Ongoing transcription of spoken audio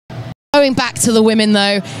Going back to the women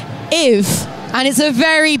though, if, and it's a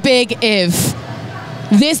very big if,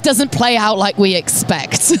 this doesn't play out like we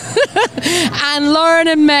expect. And Lauren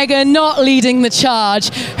and Megan not leading the charge,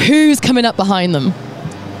 who's coming up behind them?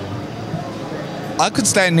 I could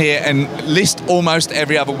stand here and list almost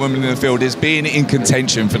every other woman in the field as being in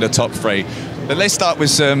contention for the top three. But let's start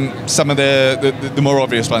with some of the more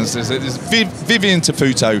obvious ones. There's Vivian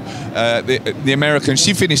Tafuto, the American.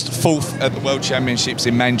 She finished 4th at the World Championships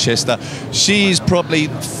in Manchester. She's probably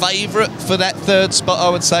favourite for that 3rd spot,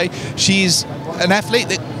 I would say. She's an athlete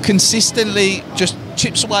that consistently just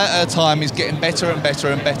chips away at her time, is getting better and better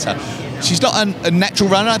and better. She's not a natural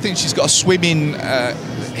runner. I think she's got a swimming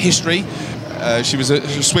history. She was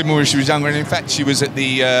a swimmer when she was younger, and in fact she was at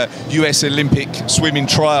the US Olympic swimming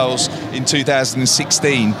trials in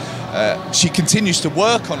 2016. She continues to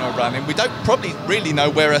work on her running. We don't probably really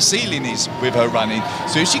know where her ceiling is with her running,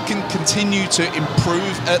 so if she can continue to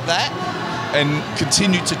improve at that and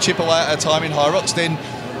continue to chip away at her time in Hyrox, then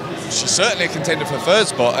she's certainly a contender for 3rd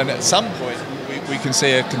spot, and at some point we can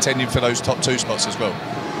see her contending for those top 2 spots as well.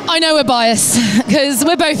 I know we're biased because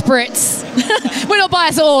we're both Brits. We're not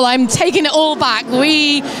biased at all. I'm taking it all back.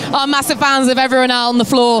 We are massive fans of everyone out on the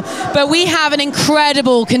floor, but we have an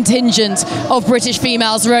incredible contingent of British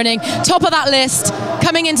females running. Top of that list,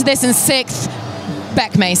 coming into this in 6th,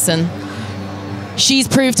 Beck Mason. She's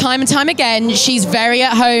proved time and time again she's very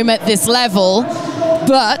at home at this level,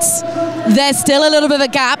 but there's still a little bit of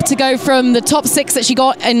a gap to go from the top 6 that she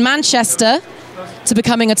got in Manchester to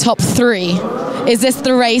becoming a top 3. Is this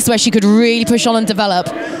the race where she could really push on and develop?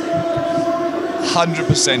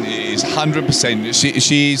 100% it is, 100%.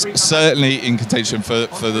 She's certainly in contention for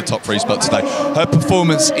the top 3 spot today. Her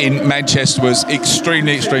performance in Manchester was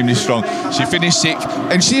extremely, extremely strong. She finished 6th,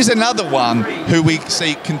 and she's another one who we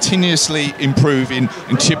see continuously improving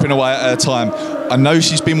and chipping away at her time. I know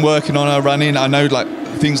she's been working on her running. I know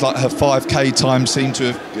things like her 5K time seem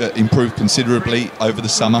to have improved considerably over the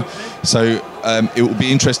summer. So it will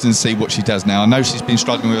be interesting to see what she does now. I know she's been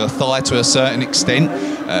struggling with her thigh to a certain extent.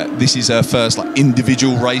 This is her first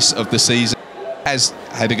individual race of the season. Has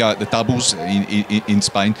had a go at the doubles in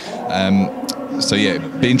Spain. So yeah,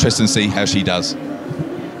 be interesting to see how she does.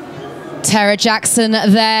 Tara Jackson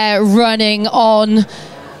there running on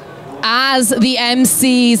as the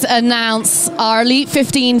MCs announce our Elite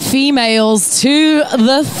 15 females to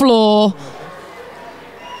the floor.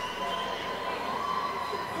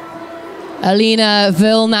 Alina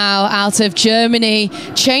Wilnau out of Germany,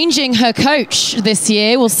 changing her coach this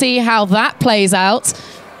year. We'll see how that plays out.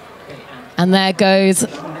 And there goes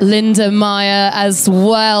Linda Meyer as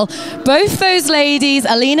well. Both those ladies,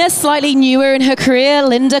 Alina slightly newer in her career,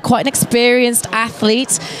 Linda quite an experienced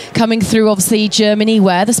athlete, coming through obviously Germany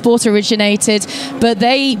where the sport originated, but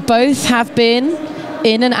they both have been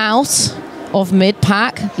in and out of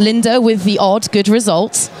mid-pack. Linda with the odd good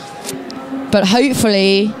results, but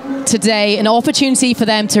hopefully today an opportunity for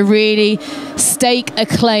them to really stake a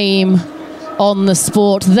claim on the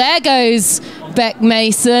sport. There goes Beck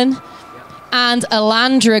Mason and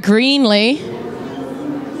Alandra Greenlee.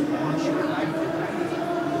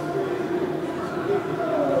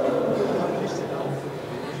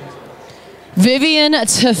 Vivian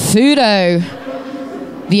Tafuto,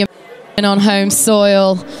 the American on home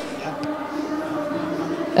soil,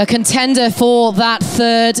 a contender for that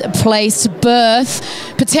 3rd place berth,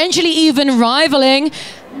 potentially even rivaling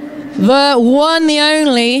the one, the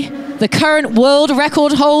only, the current world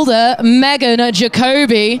record holder, Megan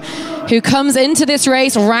Jacoby, who comes into this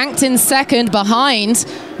race ranked in 2nd behind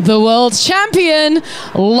the world champion,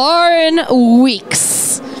 Lauren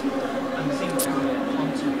Weeks.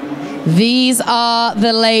 These are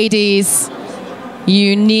the ladies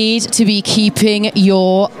you need to be keeping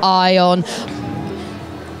your eye on.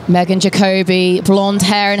 Megan Jacoby, blonde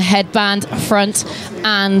hair and headband, front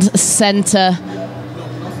and center.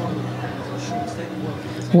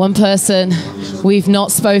 One person we've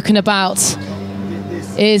not spoken about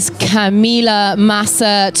is Camila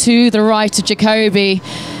Massa to the right of Jacoby.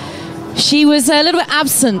 She was a little bit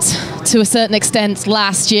absent to a certain extent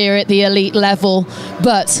last year at the elite level,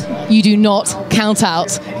 but you do not count out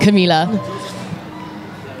Camila.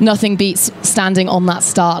 Nothing beats standing on that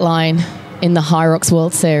start line in the Hyrox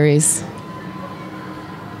World Series.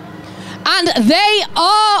 And they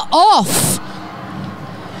are off.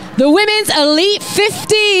 The Women's Elite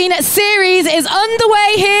 15 Series is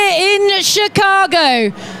underway here in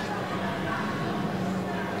Chicago.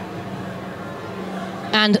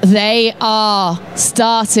 And they are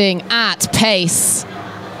starting at pace.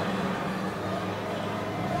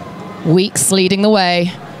 Weeks leading the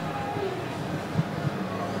way.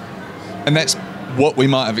 And that's what we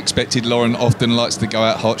might have expected. Lauren often likes to go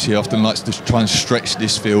out hot. She often likes to try and stretch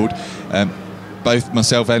this field. Both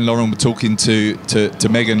myself and Lauren were talking to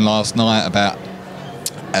Megan last night about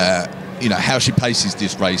you know, how she paces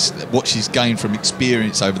this race, what she's gained from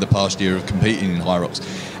experience over the past year of competing in Hyrox.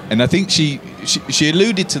 And I think she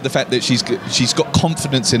alluded to the fact that she's got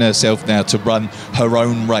confidence in herself now to run her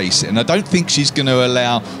own race. And I don't think she's going to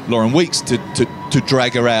allow Lauren Weeks to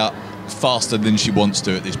drag her out faster than she wants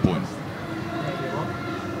to at this point.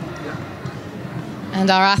 And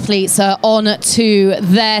our athletes are on to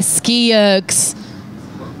their ski ergs.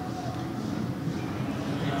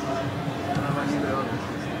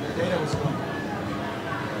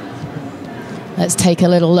 Let's take a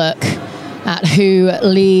little look at who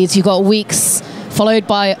leads. You've got Weeks, followed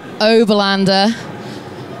by Oberlander.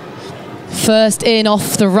 First in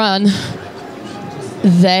off the run.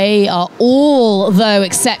 They are all, though,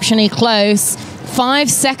 exceptionally close. 5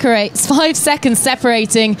 seconds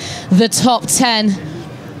separating the top 10.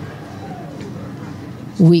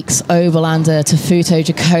 Weeks, Oberlander, Tafuto,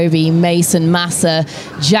 Jacobi, Mason, Massa,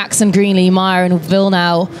 Jackson, Greenlee, Meyer, and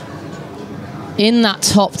Villeneuve in that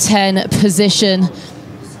top 10 position.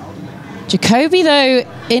 Jacobi, though,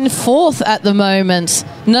 in 4th at the moment.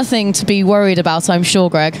 Nothing to be worried about, I'm sure,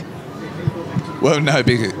 Greg. Well, no,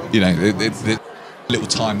 because, you know, the little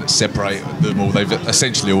time that separates them all. They've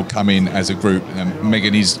essentially all come in as a group.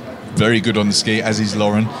 Megan is very good on the ski, as is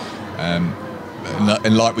Lauren. And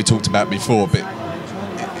like we talked about before, but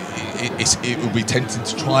it will be tempting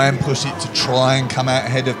to try and push it, to try and come out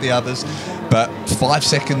ahead of the others. But 5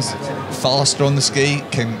 seconds faster on the ski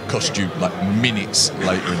can cost you like minutes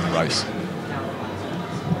later in the race.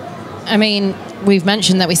 I mean, we've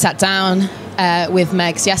mentioned that we sat down with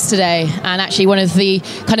Megs yesterday, and actually one of the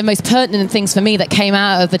kind of most pertinent things for me that came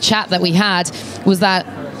out of the chat that we had was that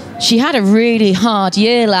she had a really hard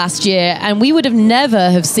year last year, and we would have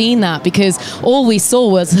never have seen that because all we saw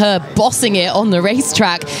was her bossing it on the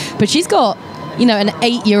racetrack. But she's got, you know, an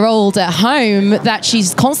 8-year-old at home that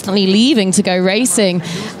she's constantly leaving to go racing,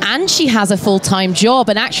 and she has a full-time job,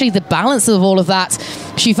 and actually the balance of all of that,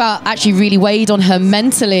 she felt actually really weighed on her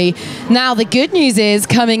mentally. Now the good news is,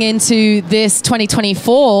 coming into this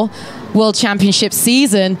 2024 World Championship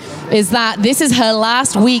season, is that this is her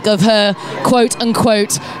last week of her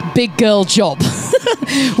quote-unquote big girl job,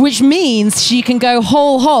 which means she can go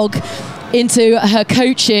whole hog into her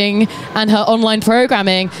coaching and her online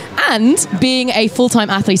programming and being a full-time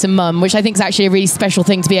athlete and mum, which I think is actually a really special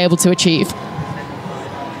thing to be able to achieve.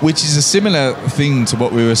 Which is a similar thing to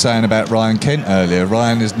what we were saying about Ryan Kent earlier.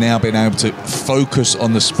 Ryan has now been able to focus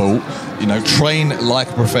on the sport, you know, train like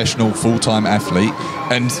a professional full-time athlete,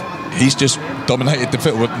 and he's just dominated the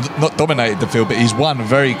field. Well, not dominated the field, but he's won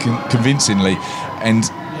very convincingly. And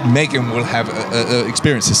Megan will have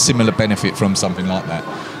experience a similar benefit from something like that.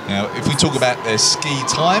 Now, if we talk about their ski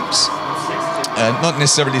times, not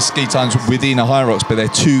necessarily ski times within a Hyrox, but their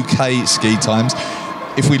 2K ski times.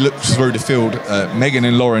 If we look through the field, Megan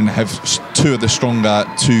and Lauren have 2 of the stronger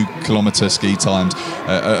 2-kilometre ski times.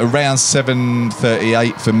 Around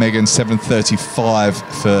 7:38 for Megan, 7:35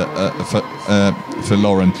 for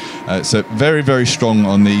Lauren. So very, very strong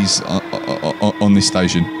on these on this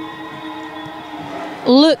station.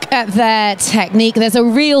 Look at their technique. There's a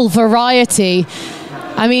real variety.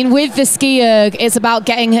 I mean, with the ski erg, it's about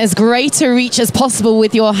getting as great a reach as possible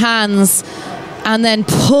with your hands and then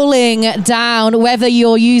pulling down, whether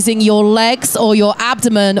you're using your legs or your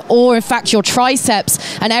abdomen or in fact your triceps.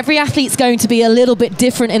 And every athlete's going to be a little bit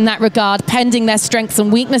different in that regard, pending their strengths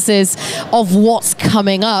and weaknesses of what's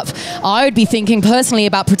coming up. I would be thinking personally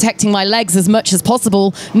about protecting my legs as much as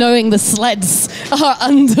possible, knowing the sleds are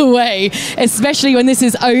underway, especially when this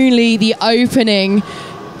is only the opening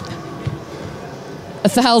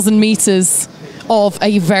 1,000 meters of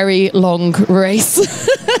a very long race.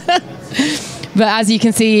 But as you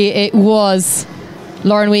can see, it was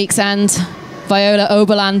Lauren Weeks and Viola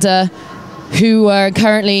Oberlander who are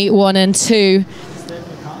currently 1 and 2.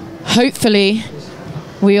 Hopefully,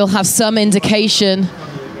 we'll have some indication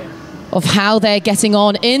of how they're getting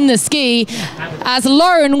on in the ski, as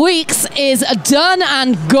Lauren Weeks is done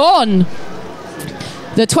and gone.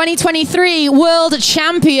 The 2023 World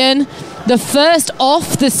Champion, the first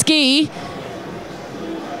off the ski.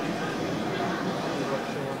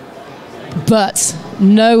 But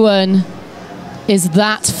no one is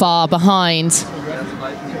that far behind,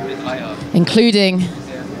 including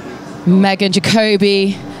Megan,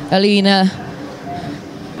 Jacobi, Alina.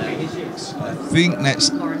 I think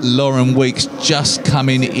that's Lauren Weeks just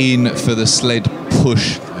coming in for the sled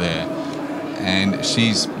push there. And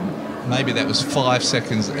she's maybe that was 5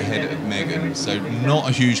 seconds ahead of Megan. So not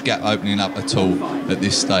a huge gap opening up at all at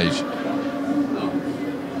this stage.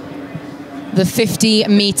 The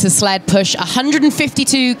 50-meter sled push,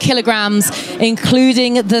 152 kilograms,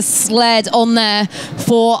 including the sled on there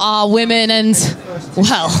for our women. And,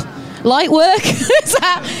 well, light work, is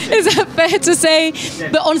that fair to say?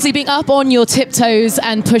 But honestly, being up on your tiptoes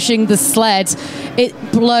and pushing the sled, it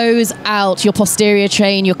blows out your posterior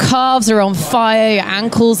chain. Your calves are on fire, your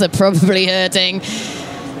ankles are probably hurting,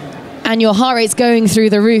 and your heart rate's going through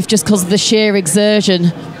the roof just because of the sheer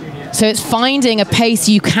exertion. So it's finding a pace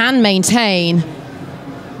you can maintain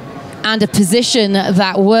and a position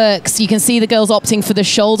that works. You can see the girls opting for the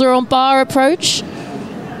shoulder on bar approach.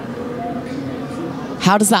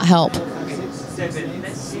 How does that help?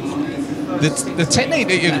 The technique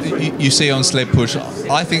that you see on sled push,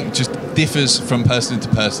 I think, just differs from person to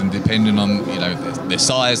person, depending on their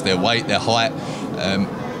size, their weight, their height.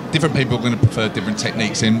 Different people are going to prefer different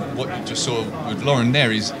techniques, and what you just saw with Lauren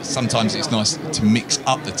there is sometimes it's nice to mix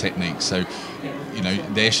up the techniques. So,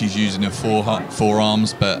 there she's using her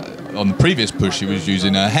forearms, but on the previous push she was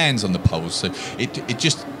using her hands on the poles. So it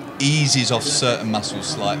just eases off certain muscles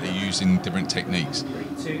slightly using different techniques.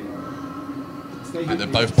 But they're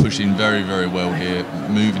both pushing very, very well here,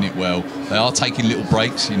 moving it well. They are taking little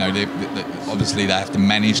breaks. Obviously they have to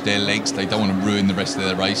manage their legs. They don't want to ruin the rest of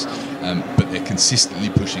their race, but they're consistently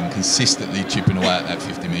pushing, consistently chipping away at that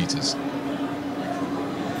 50 metres.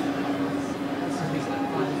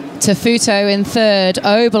 Tafuto in third,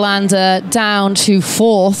 Oberlander down to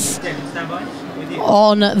fourth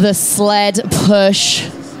on the sled push.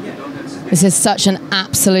 This is such an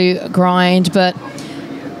absolute grind, but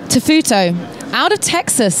Tafuto, out of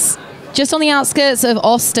Texas, just on the outskirts of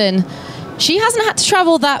Austin. She hasn't had to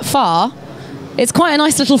travel that far. It's quite a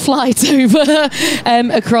nice little flight over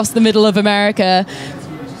across the middle of America.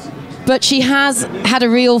 But she has had a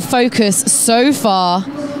real focus so far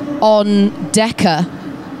on Deca.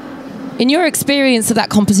 In your experience of that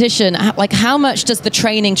competition, like how much does the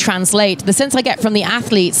training translate? The sense I get from the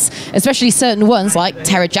athletes, especially certain ones like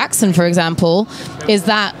Tara Jackson, for example, is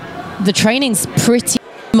that the training's pretty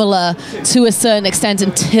similar to a certain extent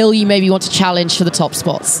until you maybe want to challenge for the top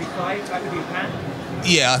spots.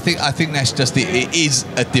 Yeah, I think that's just it. It is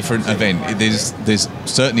a different event. There's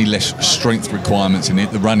certainly less strength requirements in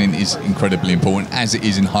it. The running is incredibly important, as it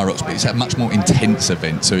is in Hyrox, but it's a much more intense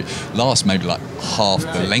event. So it lasts maybe like half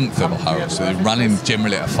the length of a Hyrox. So they're running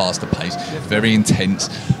generally at a faster pace, very intense.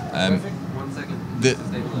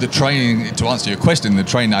 The training, to answer your question, the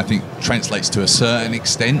training I think translates to a certain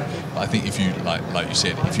extent. But I think if you, like you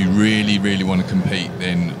said, if you really, really want to compete,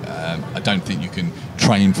 then I don't think you can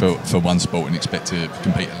train for one sport and expect to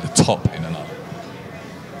compete at the top in another.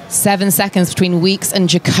 7 seconds between Weeks and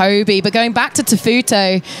Jacoby. But going back to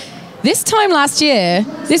Tafuto, this time last year,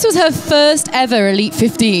 this was her first ever Elite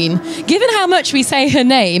 15. Given how much we say her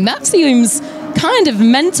name, that seems kind of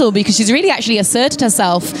mental because she's really actually asserted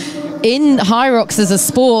herself in Hyrox as a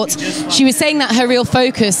sport. She was saying that her real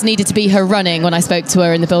focus needed to be her running when I spoke to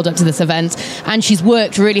her in the build-up to this event, and she's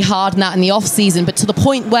worked really hard on that in the off-season, but to the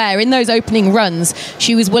point where in those opening runs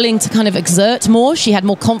she was willing to kind of exert more. She had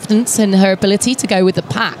more confidence in her ability to go with the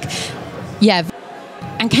pack. Yeah.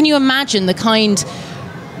 And can you imagine the kind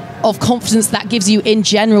of confidence that gives you in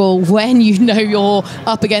general when you know you're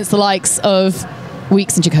up against the likes of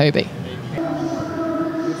Weeks and Jacoby?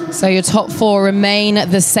 So your top four remain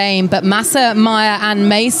the same, but Massa, Meyer and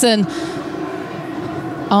Mason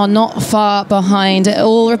are not far behind at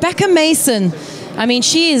all. Rebecca Mason, I mean,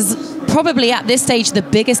 she is probably at this stage the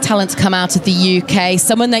biggest talent to come out of the UK,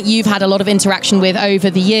 someone that you've had a lot of interaction with over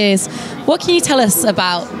the years. What can you tell us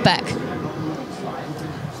about Beck?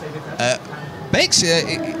 Bex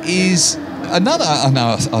is another, I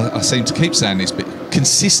know I seem to keep saying this, but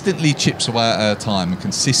consistently chips away at her time and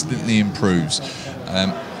consistently improves.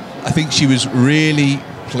 I think she was really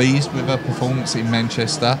pleased with her performance in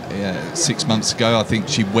Manchester 6 months ago. I think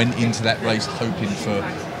she went into that race hoping for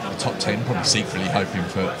the top 10, probably secretly hoping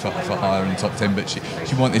for higher in the top 10, but she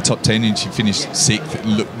wanted top 10 and she finished 6th. It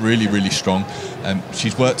looked really, really strong.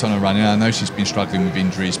 She's worked on her running. I know she's been struggling with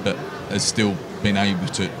injuries, but has still been able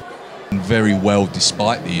to very well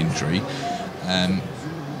despite the injury. And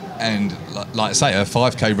like I say, her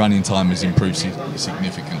 5K running time has improved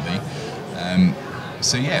significantly.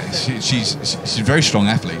 So yeah, she's a very strong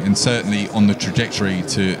athlete and certainly on the trajectory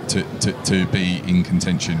to be in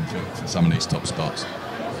contention for some of these top spots.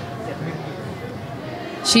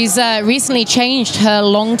 She's recently changed her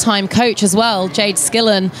longtime coach as well, Jade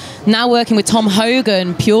Skillen, now working with Tom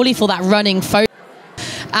Hogan purely for that running focus.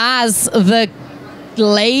 As the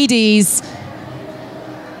ladies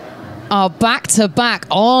are back-to-back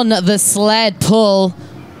on the sled pull.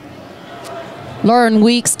 Lauren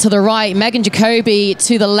Weeks to the right, Megan Jacoby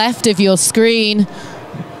to the left of your screen.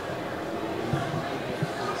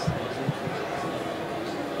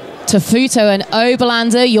 Tafuto and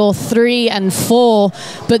Oberlander, your 3 and 4,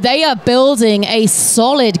 but they are building a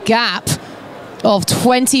solid gap of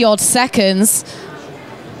 20-odd seconds.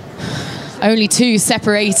 Only 2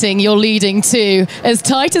 separating your leading 2. As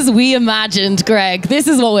tight as we imagined, Greg. This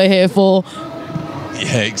is what we're here for.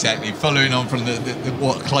 Yeah, exactly. Following on from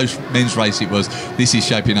what a close men's race it was, this is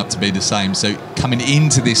shaping up to be the same. So coming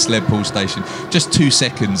into this sled pull station, just 2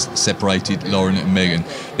 seconds separated Lauren and Megan.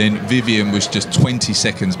 Then Vivian was just 20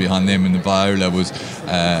 seconds behind them, and the Viola was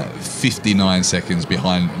 59 seconds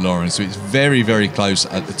behind Lauren. So it's very, very close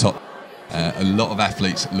at the top. A lot of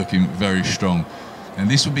athletes looking very strong. And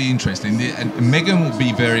this will be interesting. And Megan will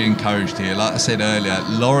be very encouraged here. Like I said earlier,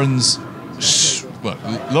 Lauren's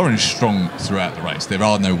strong throughout the race. There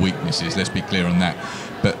are no weaknesses, let's be clear on that.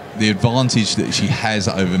 But the advantage that she has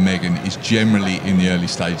over Megan is generally in the early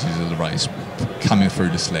stages of the race, coming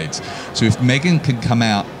through the sleds. So if Megan can come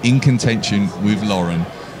out in contention with Lauren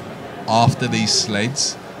after these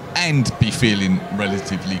sleds and be feeling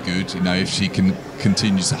relatively good, you know, if she can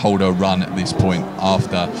continue to hold her run at this point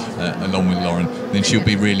after, along with Lauren, then she'll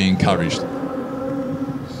be really encouraged.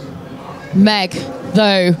 Meg,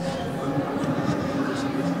 though,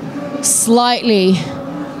 slightly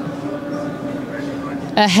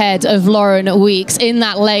ahead of Lauren Weeks in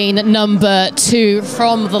that lane number 2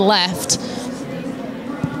 from the left.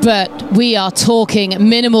 But we are talking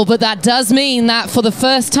minimal, but that does mean that for the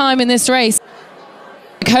first time in this race,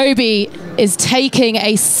 Jacoby is taking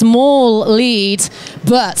a small lead,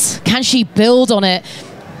 but can she build on it?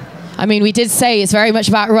 I mean, we did say it's very much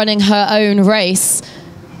about running her own race.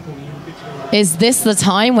 Is this the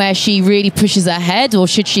time where she really pushes ahead, or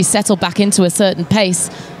should she settle back into a certain pace?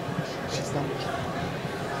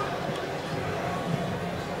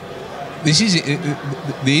 This is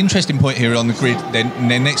the interesting point here on the grid. Then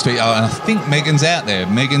next to it, and I think Megan's out there.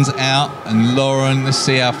 Megan's out, and Lauren, let's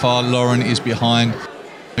see how far Lauren is behind.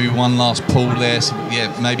 Maybe one last pull there. So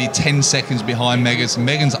yeah, maybe 10 seconds behind Megan's.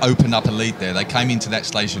 Megan's opened up a lead there. They came into that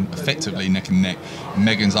station effectively neck and neck.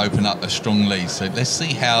 Megan's opened up a strong lead. So let's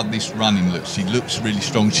see how this running looks. She looks really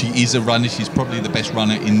strong. She is a runner. She's probably the best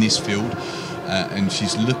runner in this field. And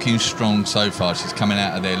she's looking strong so far. She's coming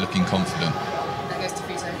out of there looking confident.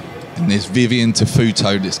 And there's Vivian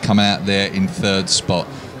Tafuto that's come out there in 3rd spot.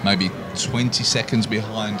 Maybe 20 seconds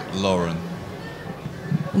behind Lauren.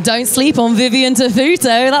 Don't sleep on Vivian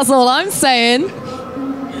Tafuto, that's all I'm saying.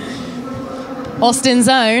 Austin's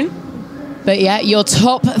own. But yeah, your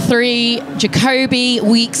top 3, Jacoby,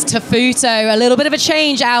 Weeks, Tafuto. A little bit of a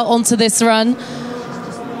change out onto this run.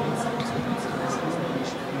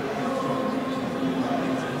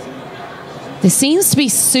 This seems to be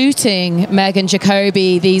suiting Megan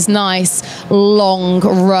Jacoby, these nice long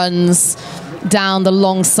runs down the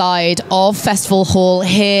long side of Festival Hall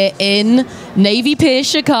here in Navy Pier,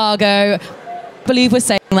 Chicago. I believe we're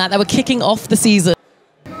saying that we're kicking off the season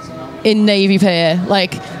in Navy Pier.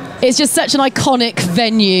 Like, it's just such an iconic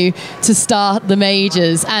venue to start the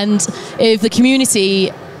majors. And if the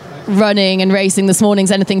community running and racing this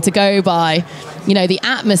morning's anything to go by, you know, the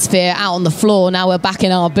atmosphere out on the floor, now we're back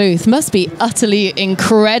in our booth, must be utterly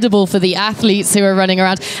incredible for the athletes who are running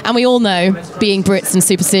around. And we all know, being Brits and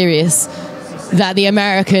super serious, that the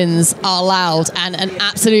Americans are loud and an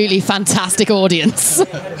absolutely fantastic audience.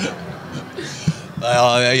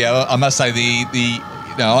 Yeah, I must say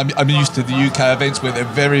you know, I'm used to the UK events where they're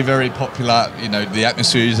very, very popular. You know, the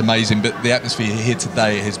atmosphere is amazing, but the atmosphere here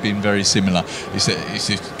today has been very similar. It's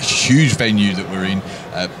a huge venue that we're in.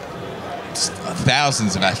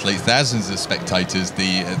 Thousands of athletes, thousands of spectators.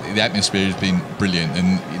 The atmosphere has been brilliant,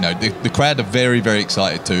 and you know, the crowd are very, very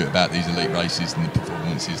excited too about these elite races and the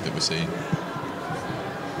performances that we're seeing.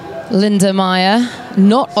 Linda Meyer,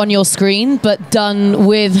 not on your screen, but done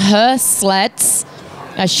with her sleds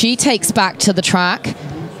as she takes back to the track.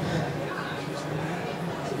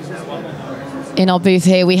 In our booth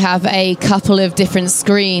here, we have a couple of different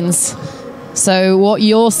screens. So what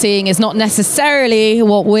you're seeing is not necessarily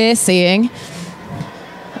what we're seeing,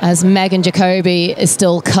 as Megan Jacoby is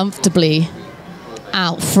still comfortably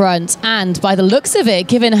out front, and by the looks of it,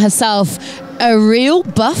 giving herself a real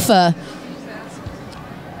buffer.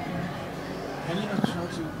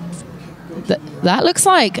 That looks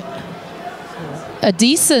like a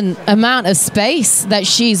decent amount of space that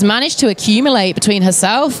she's managed to accumulate between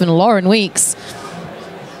herself and Lauren Weeks.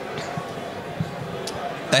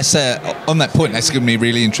 That's on that point, that's going to be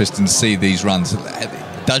really interesting to see these runs.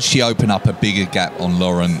 Does she open up a bigger gap on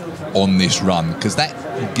Lauren on this run, because that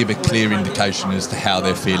will give a clear indication as to how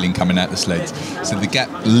they're feeling coming out the sleds. So the gap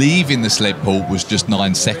leaving the sled pull was just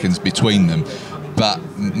 9 seconds between them. But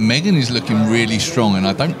Megan is looking really strong, and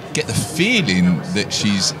I don't get the feeling that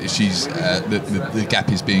the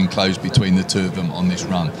gap is being closed between the two of them on this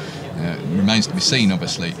run. Remains to be seen,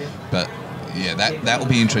 obviously, but yeah, that will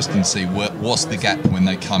be interesting to see what's the gap when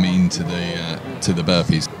they come into the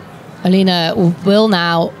burpees. Alina Will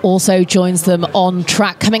now also joins them on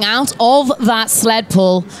track, coming out of that sled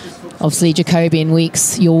pull. Obviously, Jacobi in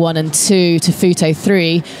weeks, you're 1 and 2 to Futo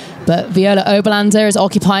 3. But Viola Oberlander is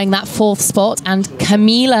occupying that 4th spot, and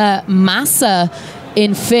Camila Massa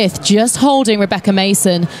in 5th, just holding Rebecca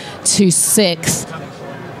Mason to 6th.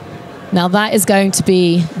 Now that is going to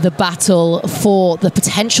be the battle for the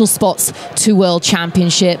potential spots to World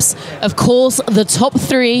Championships. Of course, the top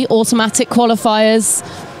 3 automatic qualifiers,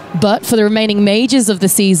 but for the remaining majors of the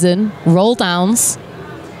season, roll downs.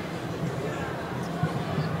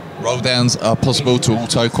 Roll downs are possible to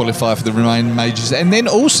auto qualify for the remaining majors, and then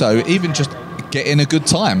also even just getting a good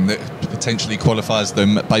time that potentially qualifies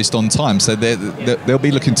them based on time. So they'll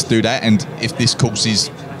be looking to do that, and if this course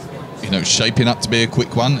is, shaping up to be a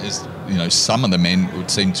quick one, as some of the men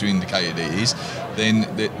would seem to indicate it is, then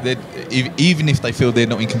even if they feel they're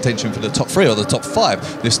not in contention for the top 3 or the top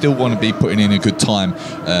 5, they still want to be putting in a good time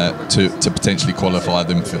to potentially qualify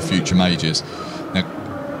them for future majors. Now,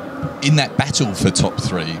 in that battle for top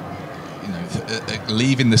 3,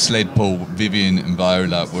 leaving the sled pull, Vivian and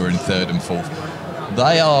Viola were in 3rd and 4th.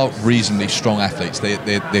 They are reasonably strong athletes.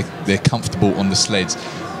 They're comfortable on the sleds.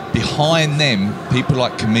 Behind them, people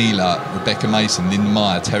like Camila, Rebecca Mason, Linda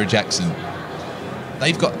Meyer, Terry Jackson,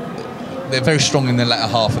 they're very strong in the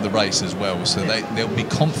latter half of the race as well. So they'll be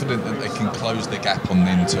confident that they can close the gap on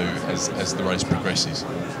them too as the race progresses.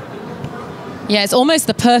 Yeah, it's almost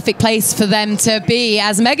the perfect place for them to be,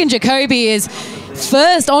 as Megan Jacobi is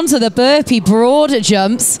first onto the burpee broad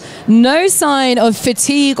jumps. No sign of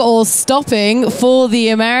fatigue or stopping for the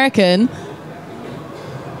American.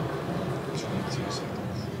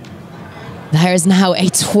 There is now a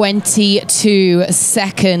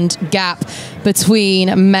 22-second gap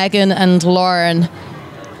between Megan and Lauren.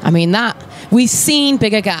 I mean, we've seen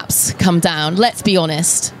bigger gaps come down, let's be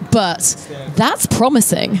honest, but that's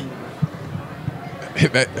promising.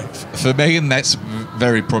 For Megan, that's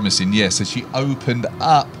very promising, yes. So she opened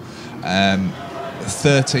up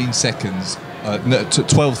 13 seconds,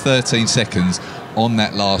 13 seconds on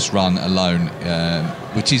that last run alone,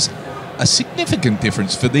 which is a significant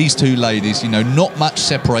difference for these two ladies. Not much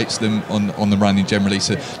separates them on the running generally,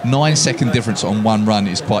 so 9-second difference on one run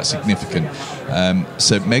is quite significant.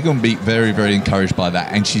 So Megan will be very, very encouraged by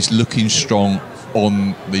that, and she's looking strong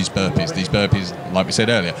on these burpees. These burpees, like we said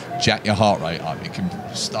earlier, jack your heart rate up. It can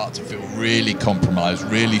start to feel really compromised,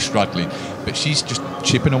 really struggling, but she's just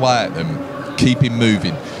chipping away at them, keeping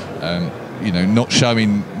moving, not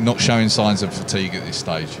showing signs of fatigue at this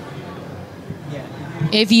stage.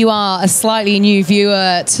 If you are a slightly new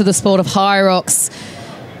viewer to the sport of Hyrox,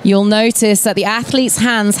 you'll notice that the athletes'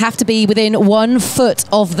 hands have to be within 1 foot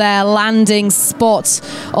of their landing spot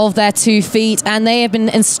of their 2 feet, and they have been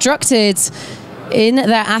instructed in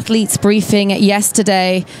their athletes briefing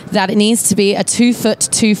yesterday that it needs to be a 2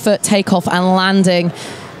 foot takeoff and landing.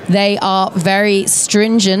 They are very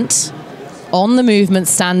stringent on the movement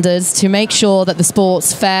standards to make sure that the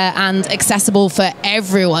sport's fair and accessible for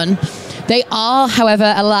everyone. They are,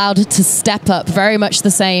 however, allowed to step up, very much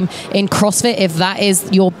the same in CrossFit. If that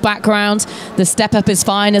is your background, the step up is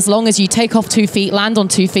fine as long as you take off 2 feet, land on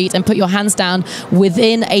 2 feet, and put your hands down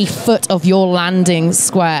within a foot of your landing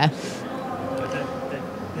square.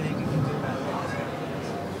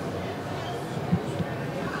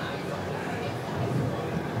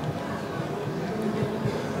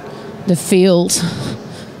 The field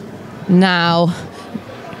now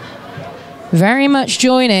very much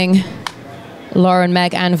joining Lauren,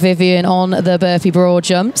 Meg and Vivian on the burpee broad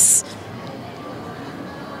jumps.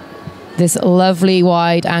 This lovely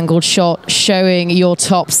wide angled shot showing your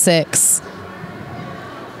top 6.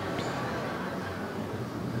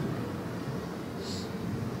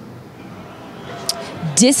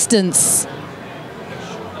 Distance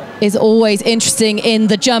is always interesting in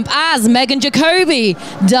the jump, as Megan Jacobi,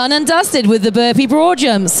 done and dusted with the burpee broad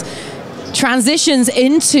jumps, transitions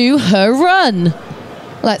into her run.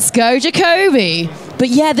 Let's go, Jacobi. But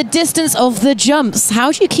yeah, the distance of the jumps.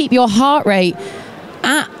 How do you keep your heart rate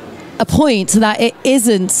at a point that it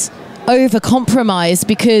isn't over-compromised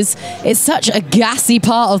because it's such a gassy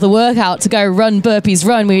part of the workout to go run, burpees,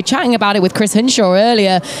 run. We were chatting about it with Chris Hinshaw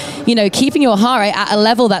earlier. You know, keeping your heart rate at a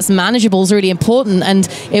level that's manageable is really important. And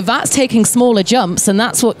if that's taking smaller jumps, then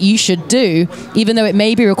that's what you should do, even though it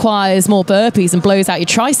maybe requires more burpees and blows out your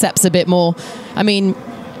triceps a bit more. I mean,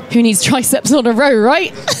 who needs triceps on a row,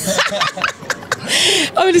 right?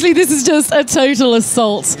 Honestly, this is just a total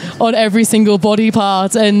assault on every single body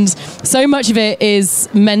part, and so much of it is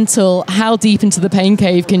mental. How deep into the pain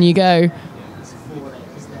cave can you go?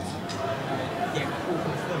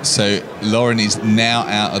 So Lauren is now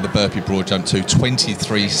out of the burpee broad jump 2,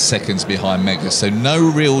 23 seconds behind Megan. So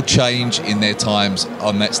no real change in their times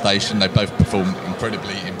on that station. They both performed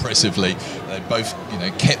incredibly impressively. They both, you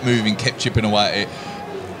know, kept moving, kept chipping away at it.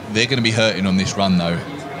 They're going to be hurting on this run, though.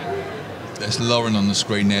 There's Lauren on the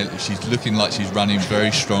screen there. She's looking like she's running very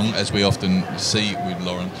strong, as we often see with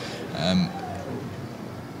Lauren.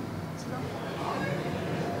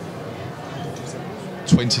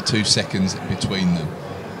 22 seconds between them.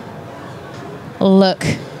 Look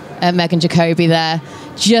at Megan Jacoby there.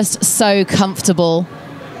 Just so comfortable.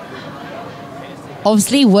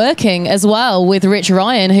 Obviously working as well with Rich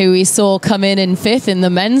Ryan, who we saw come in 5th in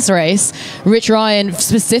the men's race. Rich Ryan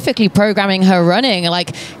specifically programming her running.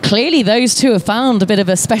 Like, clearly those two have found a bit of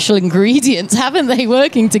a special ingredient, haven't they,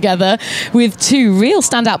 working together with 2 real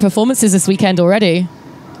standout performances this weekend already.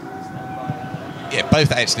 Yeah,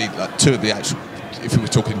 both actually, like, 2 of the actual, if we were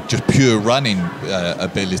talking just pure running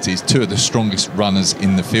abilities, 2 of the strongest runners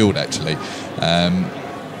in the field, actually. And,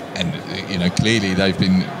 you know, clearly they've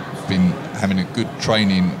been having a good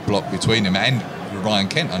training block between them, and Ryan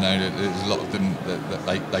Kent. I know that there's a lot of them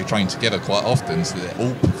that they train together quite often, so they're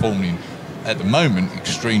all performing at the moment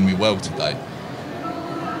extremely well today.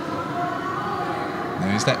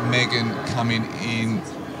 Now, is that Megan coming in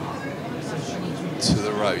to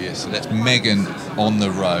the row? Yes, so that's Megan on the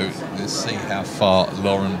row. Let's see how far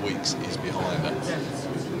Lauren Weeks is behind her.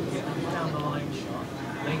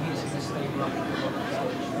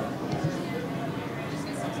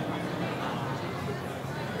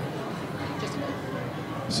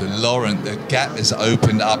 So Lauren, the gap has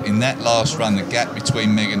opened up in that last run. The gap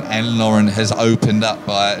between Megan and Lauren has opened up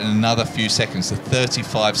by another few seconds. The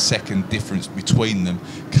 35-second difference between them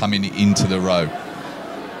coming into the row.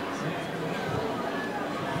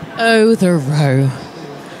 Oh, the row.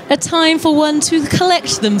 A time for one to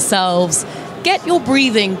collect themselves. Get your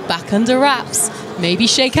breathing back under wraps. Maybe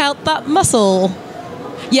shake out that muscle.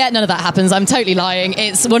 Yeah, none of that happens. I'm totally lying.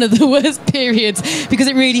 It's one of the worst periods because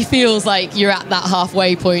it really feels like you're at that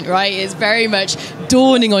halfway point, right? It's very much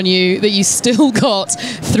dawning on you that you still got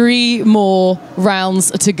 3 more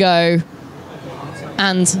rounds to go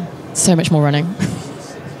and so much more running.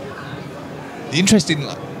 The interesting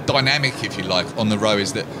dynamic, if you like, on the row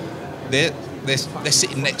is that they're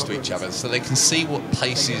sitting next to each other, so they can see what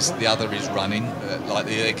paces the other is running,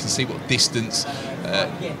 they can see what distance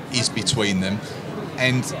is between them.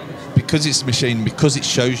 And because it's a machine, because it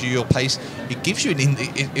shows you your pace, it gives you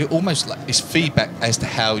it almost like it's feedback as to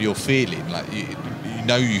how you're feeling. Like you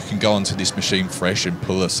know you can go onto this machine fresh and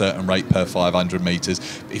pull a certain rate per 500 meters.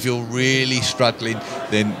 If you're really struggling,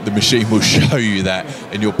 then the machine will show you that,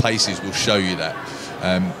 and your paces will show you that.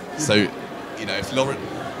 So, you know, if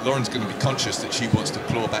Lauren's going to be conscious that she wants to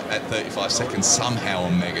claw back that 35 seconds somehow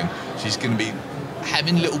on Megan, she's going to be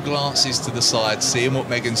having little glances to the side, seeing what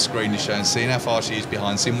Megan's screen is showing, seeing how far she is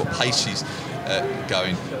behind, seeing what pace she's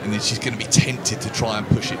going, and then she's going to be tempted to try and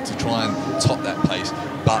push it, to try and top that pace.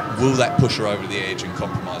 But will that push her over the edge and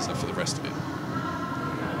compromise her for the rest of it?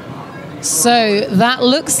 So that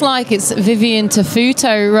looks like it's Vivian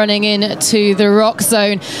Tafuto running into the rock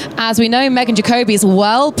zone. As we know, Megan Jacoby is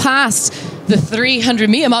well past the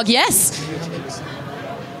 300-meter mark. Yes.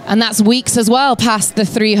 And that's Weeks as well, past the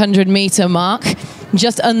 300-meter mark.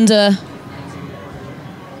 Just under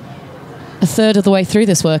a third of the way through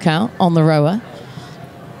this workout on the rower.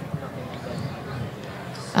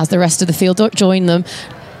 As the rest of the field join them,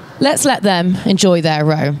 let's let them enjoy their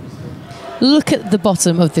row. Look at the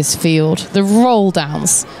bottom of this field, the roll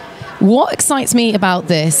downs. What excites me about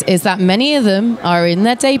this is that many of them are in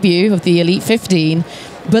their debut of the Elite 15,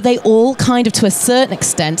 but they all kind of, to a certain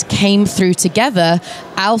extent, came through together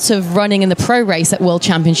out of running in the pro race at World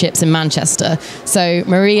Championships in Manchester. So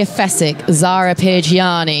Maria Fesic, Zara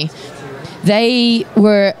Piergiani, they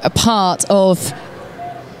were a part of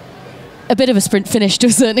a bit of a sprint finish to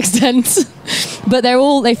a certain extent. But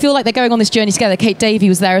they feel like they're going on this journey together. Kate Davey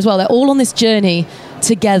was there as well. They're all on this journey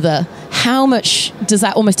together. how much does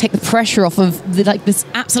that almost take the pressure off of this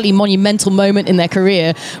absolutely monumental moment in their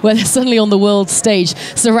career where they're suddenly on the world stage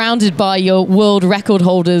surrounded by your world record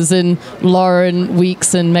holders in Lauren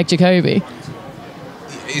Weeks and Meg Jacobi?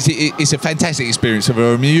 It's a fantastic experience for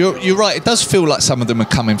her. I mean, you're right. It does feel like some of them are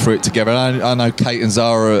coming through it together. I know Kate and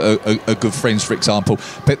Zara are good friends, for example,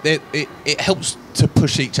 but it helps to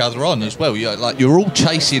push each other on as well. You're all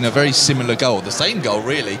chasing a very similar goal, the same goal,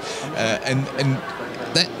 really, and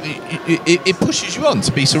that it pushes you on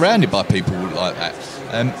to be surrounded by people like that.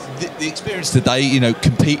 The experience today,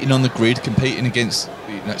 competing on the grid, competing against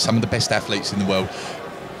some of the best athletes in the world.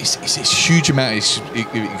 It's a huge amount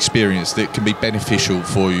of experience that can be beneficial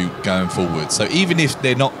for you going forward. So even if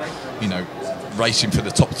they're not, racing for the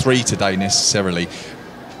top 3 today necessarily,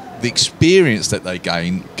 the experience that they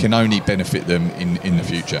gain can only benefit them in the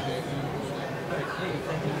future.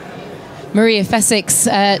 Maria Fesik's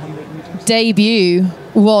debut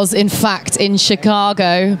was, in fact, in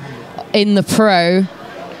Chicago in the Pro,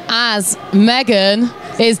 as Megan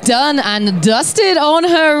is done and dusted on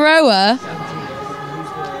her rower.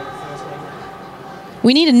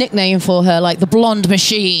 We need a nickname for her, like the Blonde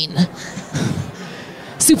Machine.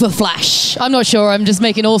 Super Flash. I'm not sure. I'm just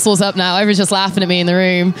making all sorts up now. Everyone's just laughing at me in the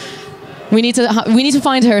room. We need to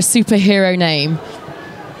find her a superhero name.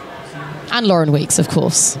 And Lauren Weeks, of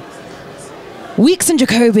course. Weeks and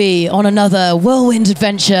Jacobi on another whirlwind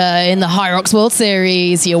adventure in the Hyrox World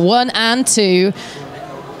Series. Year 1 and 2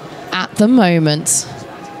 at the moment.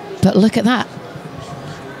 But look at that.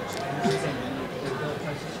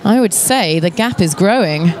 I would say the gap is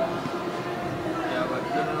growing.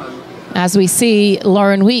 As we see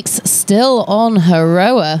Lauren Weeks still on her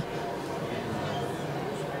rower.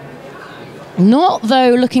 Not, though,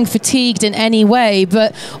 looking fatigued in any way,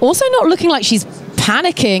 but also not looking like she's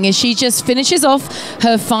panicking as she just finishes off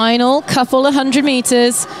her final couple of 100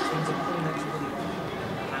 meters.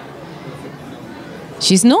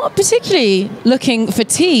 She's not particularly looking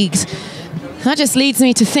fatigued. That just leads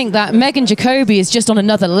me to think that Megan Jacobi is just on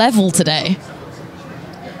another level today.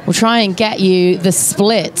 We'll try and get you the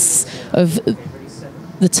splits of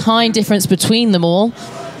the time difference between them all.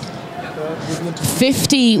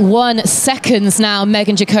 51 seconds now,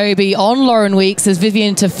 Megan Jacobi on Lauren Weeks as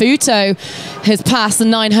Vivian Tafuto has passed the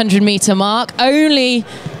 900-meter mark. Only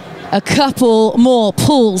a couple more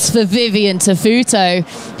pulls for Vivian Tafuto,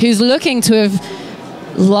 who's looking to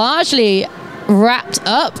have largely wrapped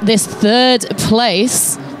up this 3rd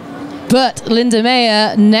place. But Linda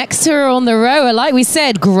Meyer next to her on the rower, like we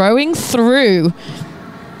said, growing through.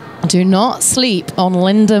 Do not sleep on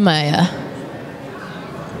Linda Meyer.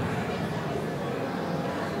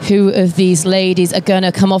 Who of these ladies are going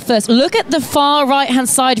to come off first? Look at the far right-hand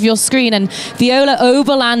side of your screen and Viola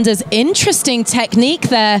Oberlander's interesting technique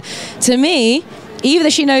there. To me, either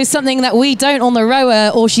she knows something that we don't on the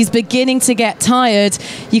rower or she's beginning to get tired.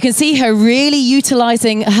 You can see her really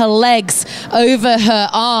utilizing her legs over her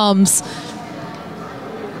arms.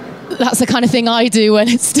 That's the kind of thing I do when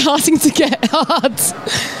it's starting to get hard.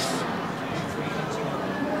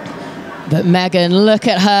 But Megan, look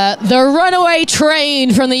at her. The runaway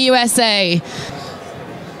train from the USA.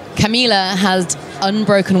 Camila has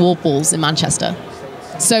unbroken wall balls in Manchester.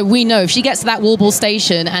 So we know if she gets to that wall ball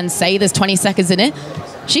station and say there's 20 seconds in it,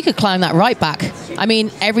 she could climb that right back. I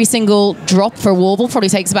mean, every single drop for a wall ball probably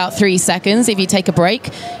takes about 3 seconds. If you take a break,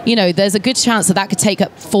 there's a good chance that could take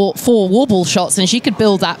up four wall ball shots and she could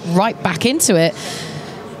build that right back into it.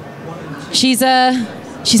 She's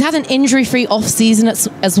had an injury-free off-season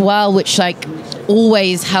as well, which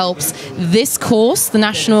always helps. This course, the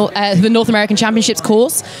North American Championships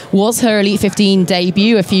course, was her Elite 15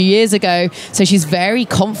 debut a few years ago, so she's very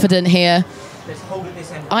confident here.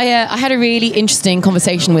 I had a really interesting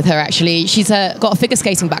conversation with her, actually. She's got a figure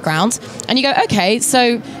skating background, and you go, okay,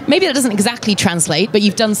 so maybe that doesn't exactly translate, but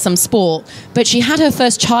you've done some sport. But she had her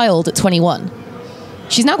first child at 21.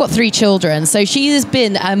 She's now got 3 children, so she has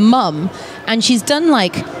been a mum, and she's done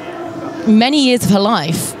many years of her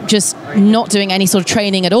life just not doing any sort of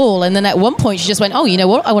training at all. And then at one point she just went, oh, you know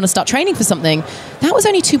what? I want to start training for something. That was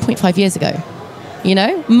only 2.5 years ago.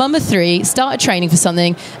 Mum of 3, started training for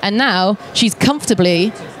something, and now she's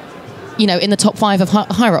comfortably, in the top 5 of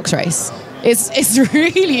Hyrox race. It's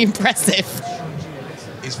really impressive.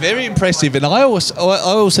 It's very impressive, and I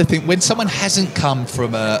also think when someone hasn't come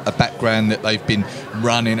from a background that they've been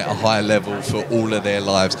running at a higher level for all of their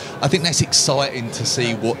lives, I think that's exciting to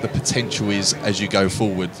see what the potential is as you go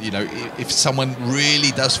forward. If someone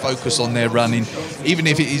really does focus on their running, even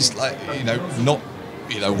if it is not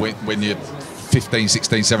when you're 15,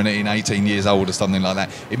 16, 17, 18 years old or something like that,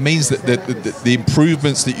 it means that the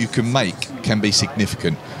improvements that you can make can be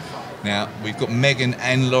significant. Now, we've got Megan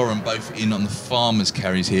and Lauren both in on the farmers'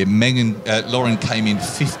 carries here. Lauren came in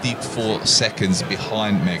 54 seconds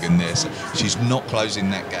behind Megan there, so she's not closing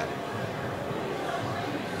that gap.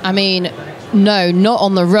 I mean, no, not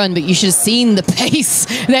on the run, but you should have seen the pace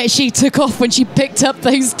that she took off when she picked up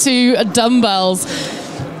those two dumbbells,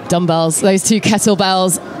 those two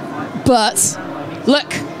kettlebells. But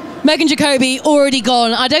look, Megan Jacoby already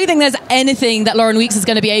gone. I don't think there's anything that Lauren Weeks is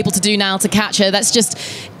going to be able to do now to catch her. That's just,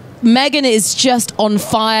 Megan is just on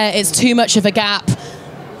fire. It's too much of a gap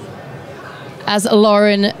as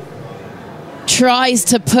Lauren tries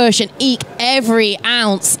to push and eke every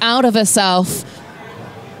ounce out of herself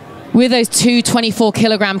with those two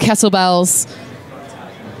 24-kilogram kettlebells.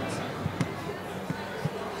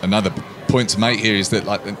 Another point to make here is that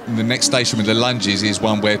like the next station with the lunges is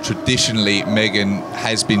one where traditionally Megan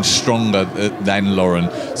has been stronger than Lauren.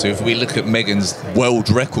 So if we look at Megan's world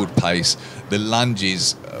record pace, the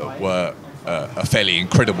lunges were a fairly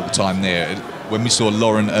incredible time there. When we saw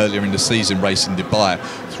Lauren earlier in the season racing Dubai,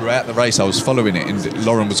 throughout the race I was following it, and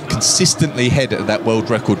Lauren was consistently ahead at that world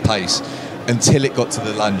record pace until it got to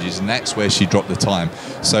the lunges, and that's where she dropped the time.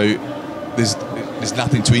 So there's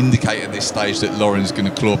nothing to indicate at this stage that Lauren's going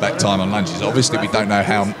to claw back time on lunges. Obviously, we don't know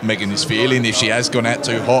how Megan is feeling. If she has gone out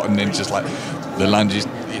too hot and then just like the lunges,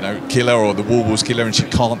 kill her, or the wall balls kill her, and she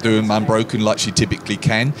can't do them unbroken like she typically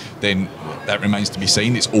can, then that remains to be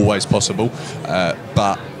seen. It's always possible.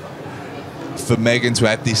 But for Megan to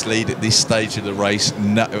have this lead at this stage of the race,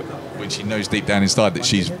 when she knows deep down inside that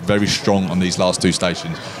she's very strong on these last two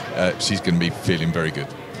stations, she's going to be feeling very good.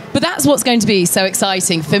 But that's what's going to be so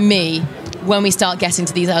exciting for me when we start getting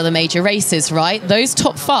to these other major races, right? Those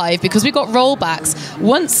top five, because we've got rollbacks.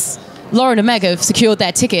 Once Lauren and Meg have secured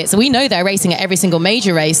their tickets, we know they're racing at every single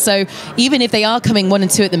major race. So even if they are coming 1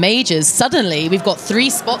 and 2 at the majors, suddenly we've got 3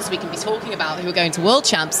 spots we can be talking about who are going to world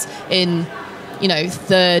champs in,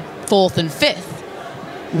 3rd, 4th and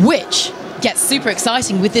 5th, which gets super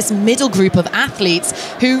exciting with this middle group of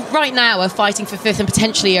athletes who right now are fighting for 5th and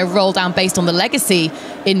potentially a roll down based on the legacy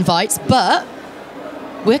invites. But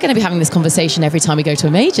we're going to be having this conversation every time we go to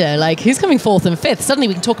a major. Like, who's coming 4th and 5th? Suddenly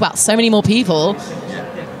we can talk about so many more people.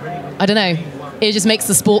 I don't know. It just makes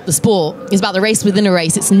the sport the sport. It's about the race within a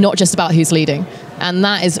race. It's not just about who's leading. And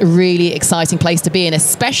that is a really exciting place to be in,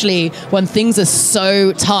 especially when things are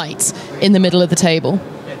so tight in the middle of the table.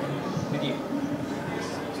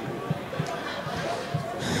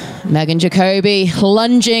 Megan Jacoby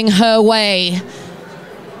lunging her way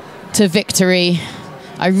to victory.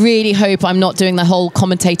 I really hope I'm not doing the whole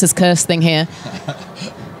commentator's curse thing here.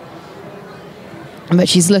 But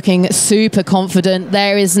she's looking super confident.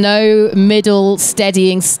 There is no middle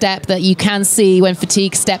steadying step that you can see when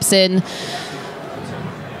fatigue steps in.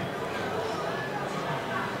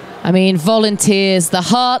 I mean, volunteers, the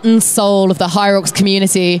heart and soul of the Hyrox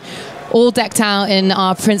community, all decked out in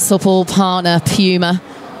our principal partner, Puma.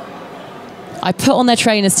 I put on their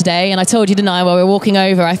trainers today, and I told you, didn't I, while we were walking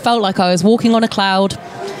over, I felt like I was walking on a cloud.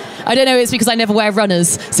 I don't know, it's because I never wear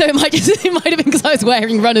runners, so it might have been because I was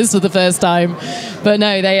wearing runners for the first time. But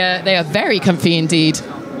no, they are very comfy indeed.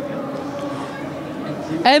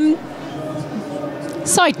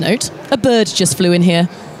 Side note, a bird just flew in here.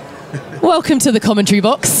 Welcome to the commentary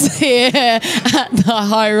box here at the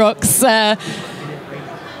Hyrox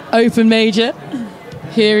Open Major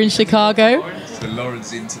here in Chicago.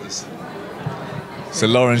 So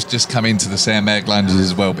Lauren's just come into the sandbag lunges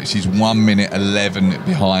as well, but she's 1 minute 11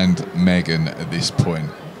 behind Megan at this point.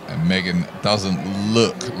 And Megan doesn't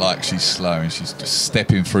look like she's slow, and she's just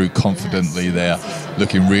stepping through confidently there,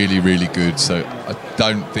 looking really, really good. So I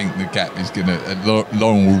don't think the gap is going to...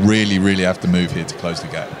 Lauren will really, really have to move here to close the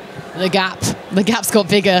gap. The gap's got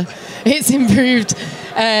bigger. It's improved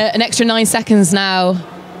an extra 9 seconds now.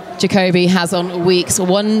 Jacoby has on Weeks,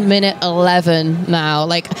 1 minute 11 now.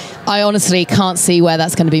 Like, I honestly can't see where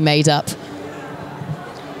that's going to be made up.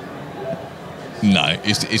 No,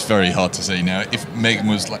 it's very hard to see now. If Megan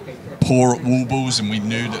was like poor at wall balls and we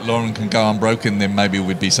knew that Lauren can go unbroken, then maybe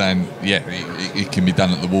we'd be saying, yeah, it can be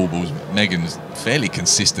done at the wall balls. But Megan's fairly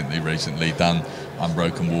consistently recently done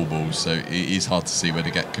unbroken wall balls, so it is hard to see where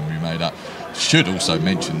the gap can be made up. Should also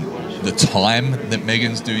mention the time that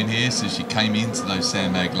Megan's doing here. So she came into those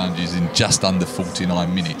sandbag lunges in just under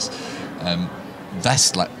 49 minutes.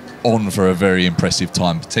 That's like on for a very impressive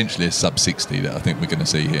time, potentially a sub 60 that I think we're going to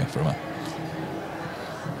see here from her.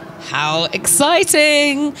 How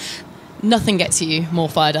exciting! Nothing gets you more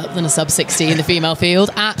fired up than a sub 60 in the female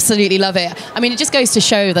field. Absolutely love it. I mean, it just goes to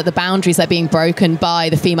show that the boundaries are being broken by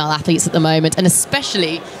the female athletes at the moment, and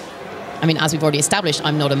especially I mean, as we've already established,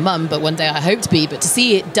 I'm not a mum, but one day I hope to be. But to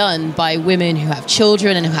see it done by women who have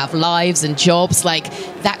children and who have lives and jobs, like,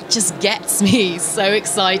 that just gets me so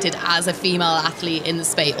excited as a female athlete in the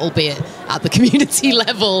space, albeit at the community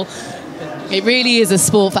level. It really is a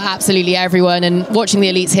sport for absolutely everyone. And watching the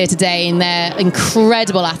elites here today in their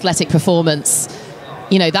incredible athletic performance,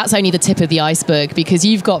 you know, that's only the tip of the iceberg, because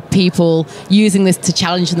you've got people using this to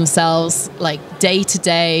challenge themselves, like, day to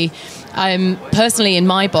day. Personally, in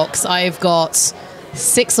my box, I've got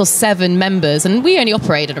 6 or 7 members, and we only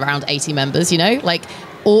operated around 80 members, you know, like,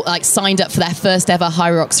 all like signed up for their first ever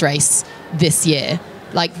Hyrox race this year.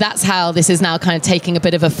 Like, that's how this is now kind of taking a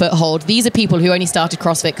bit of a foothold. These are people who only started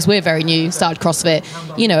CrossFit, because we're very new, started CrossFit,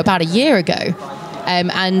 you know, about a year ago.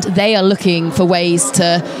 And they are looking for ways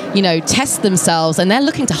to, you know, test themselves, and they're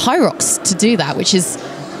looking to Hyrox to do that, which is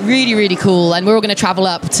really, really cool. And we're all going to travel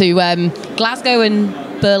up to Glasgow and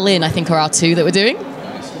Berlin, I think, are our 2 that we're doing.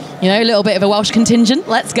 You know, a little bit of a Welsh contingent.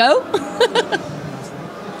 Let's go.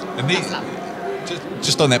 And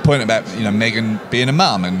just on that point about, you know, Megan being a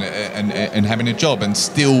mum and having a job and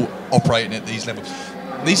still operating at these levels,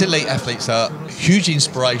 these elite athletes are huge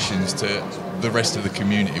inspirations to the rest of the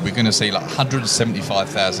community. We're going to see like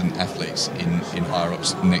 175,000 athletes in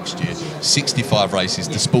Hyrox next year, 65 races.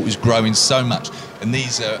 The sport is growing so much, and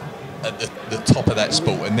these are at the top of that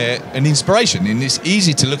sport, and they're an inspiration. And it's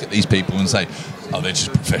easy to look at these people and say, oh, they're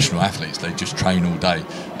just professional athletes, they just train all day,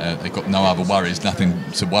 they've got no other worries, nothing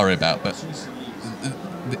to worry about. But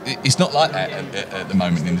it's not like that at the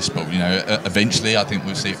moment in the sport. You know, eventually I think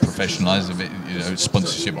we'll see it professionalise a bit. You know,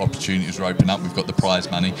 sponsorship opportunities will open up. We've got the prize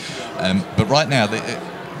money, but right now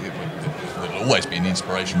there'll always be an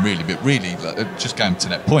inspiration, really. But really, just going to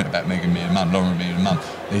that point about Megan being a mum, Lauren being a mum,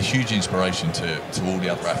 they're a huge inspiration to all the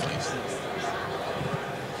other athletes.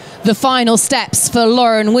 The final steps for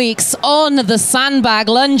Lauren Weeks on the sandbag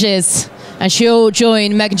lunges, and she'll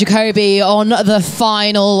join Megan Jacoby on the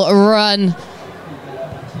final run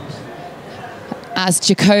as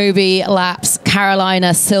Jacoby laps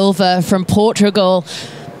Carolina Silva from Portugal,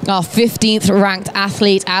 our 15th ranked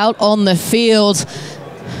athlete out on the field.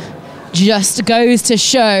 Just goes to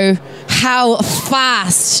show how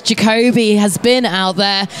fast Jacoby has been out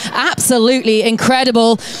there. Absolutely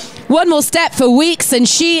incredible. One more step for Weeks, and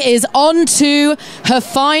she is on to her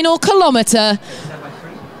final kilometre.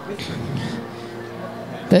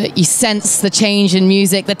 But you sense the change in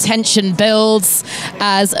music, the tension builds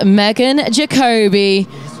as Megan Jacoby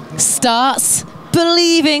starts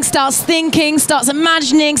believing, starts thinking, starts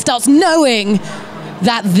imagining, starts knowing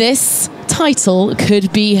that this title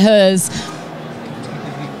could be hers.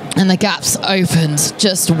 And the gap's opened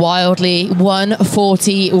just wildly,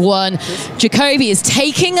 1:41. Jacoby is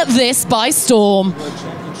taking this by storm.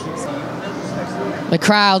 The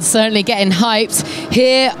crowd certainly getting hyped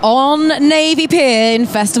here on Navy Pier in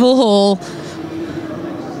Festival Hall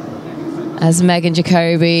as Megan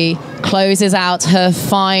Jacoby closes out her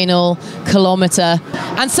final kilometre.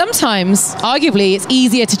 And sometimes, arguably, it's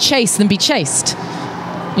easier to chase than be chased.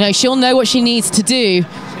 You know, she'll know what she needs to do.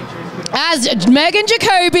 As Megan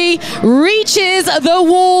Jacoby reaches the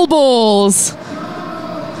wall balls.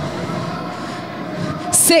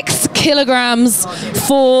 6 kilograms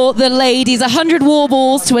for the ladies, 100 wall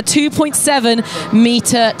balls to a 2.7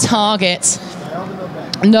 meter target.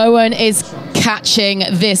 No one is catching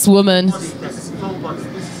this woman.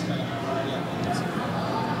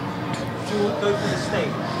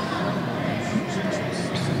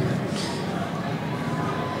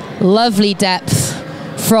 Lovely depth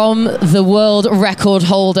from the world record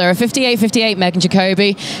holder, 58.58 Megan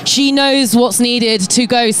Jacoby. She knows what's needed to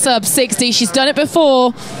go sub 60. She's done it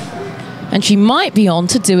before, and she might be on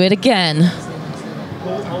to do it again.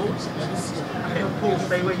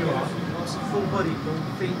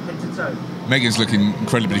 Megan's looking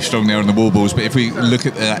incredibly strong there on the wall balls, but if we look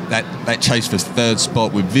at that chase for third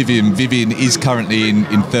spot with Vivian is currently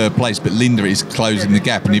in third place, but Linda is closing the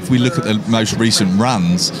gap. And if we look at the most recent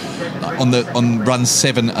runs, on run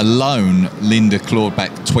 7 alone, Linda clawed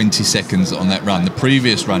back 20 seconds on that run. The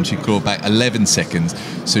previous run, she clawed back 11 seconds.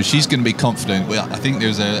 So she's going to be confident. Well, I think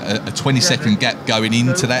there's a 20-second gap going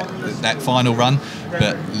into that final run,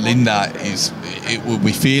 but Linda will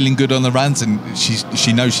be feeling good on the runs, and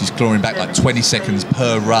she knows she's clawing back like 20 seconds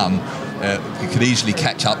per run. You could easily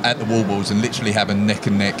catch up at the wall balls and literally have a neck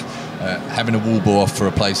and neck, having a wall ball off for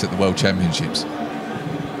a place at the World Championships.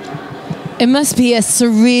 It must be a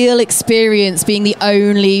surreal experience being the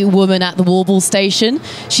only woman at the wall ball station.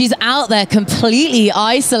 She's out there completely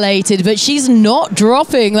isolated, but she's not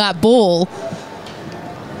dropping that ball.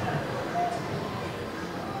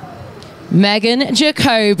 Megan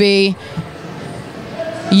Jacoby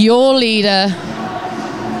your leader.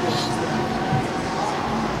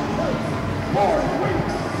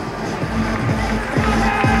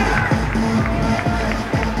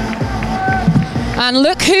 And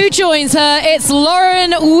look who joins her. It's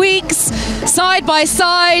Lauren Weeks, side by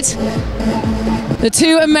side. The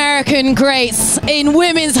two American greats in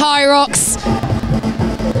women's Hyrox,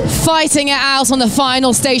 fighting it out on the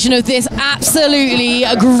final station of this absolutely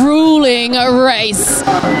grueling race.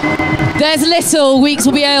 There's little Weeks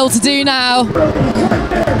will be able to do now.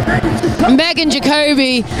 Megan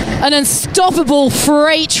Jacoby, an unstoppable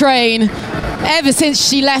freight train ever since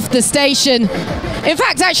she left the station. In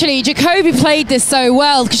fact, actually, Jacoby played this so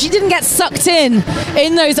well because she didn't get sucked in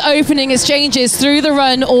those opening exchanges through the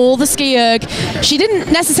run or the ski erg. She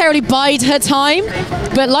didn't necessarily bide her time,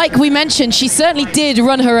 but like we mentioned, she certainly did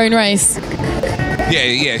run her own race.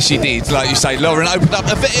 Yeah, she did. Like you say, Lauren opened up.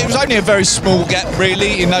 It was only a very small gap,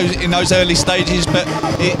 really, in those early stages, but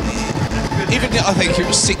even I think it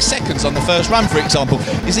was 6 seconds on the first run, for example.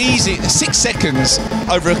 It's easy. 6 seconds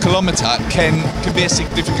over a kilometre can be a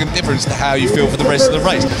significant difference to how you feel for the rest of the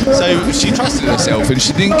race. So she trusted herself and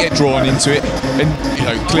she didn't get drawn into it. And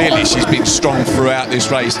clearly she's been strong throughout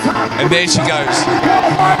this race. And there she goes.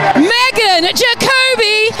 Megan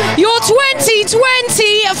Jacoby, your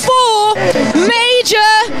 2024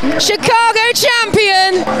 Major Chicago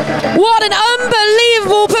champion. What an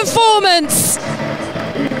unbelievable performance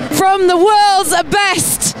from the world's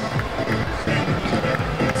best.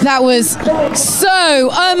 That was so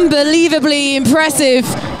unbelievably impressive.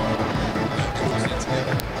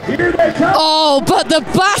 Oh, but the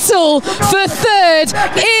battle for third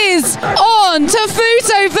is on.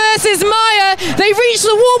 Tafuto versus Maya. They reached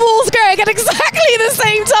the wobbles, Greg, at exactly the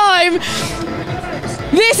same time.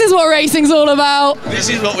 This is what racing's all about. This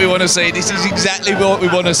is what we want to see. This is exactly what we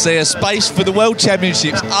want to see. A space for the World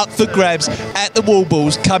Championships up for grabs at the wall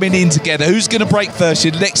balls, coming in together. Who's going to break first?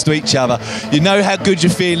 You're next to each other. You know how good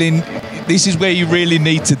you're feeling. This is where you really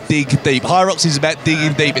need to dig deep. Hyrox is about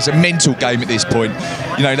digging deep. It's a mental game at this point.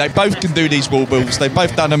 They both can do these wall balls. They've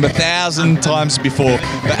both done them 1,000 times before.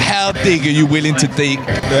 But how big are you willing to dig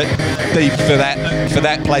deep for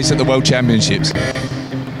that place at the World Championships?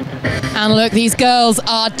 And look, these girls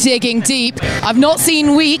are digging deep. I've not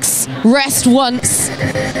seen Weeks rest once.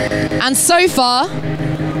 And so far,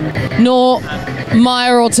 nor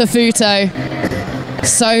Maya or Tafuto.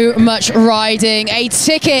 So much riding. A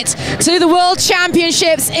ticket to the World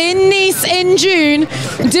Championships in Nice in June.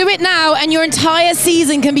 Do it now and your entire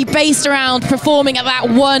season can be based around performing at that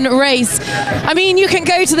one race. I mean, you can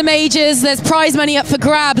go to the majors, there's prize money up for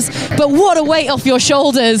grabs, but what a weight off your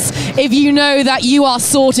shoulders if you know that you are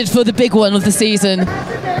sorted for the big one of the season.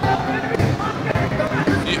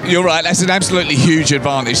 You're right, that's an absolutely huge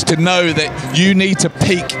advantage to know that you need to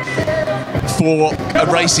peak for a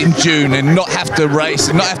race in June and not have to race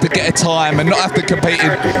and not have to get a time and not have to compete in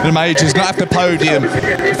the majors, not have to podium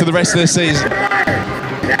for the rest of the season.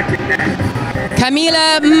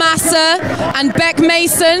 Camila Massa and Beck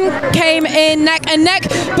Mason came in neck and neck,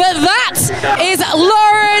 but that is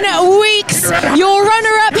Lauren Weeks, your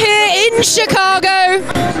runner-up here in Chicago.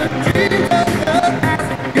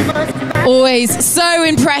 Always so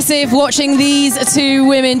impressive watching these two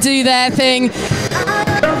women do their thing.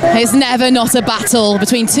 It's never not a battle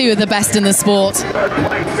between two of the best in the sport.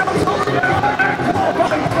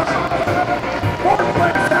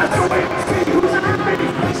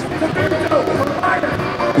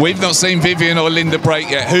 We've not seen Vivian or Linda break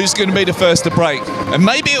yet. Who's going to be the first to break? And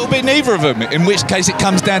maybe it'll be neither of them, in which case it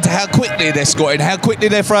comes down to how quickly they're squatting, how quickly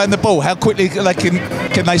they're throwing the ball, how quickly they can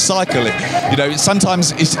they cycle it.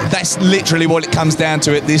 Sometimes that's literally what it comes down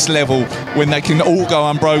to at this level when they can all go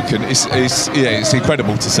unbroken. It's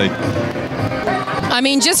incredible to see. I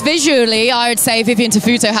mean, just visually, I would say Vivian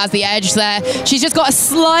Tafuto has the edge there. She's just got a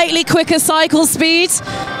slightly quicker cycle speed.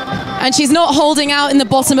 And she's not holding out in the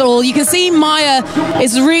bottom at all. You can see Maya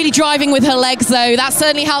is really driving with her legs, though. That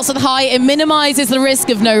certainly helps with height. It minimises the risk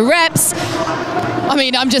of no reps. I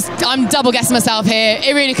mean, I'm double guessing myself here.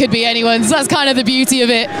 It really could be anyone's. That's kind of the beauty of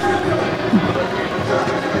it.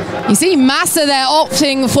 You see Massa there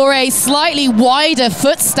opting for a slightly wider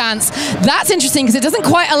foot stance. That's interesting because it doesn't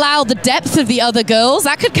quite allow the depth of the other girls.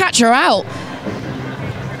 That could catch her out.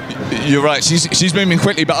 You're right, she's moving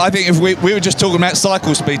quickly, but I think if we were just talking about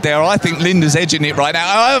cycle speed there, I think Linda's edging it right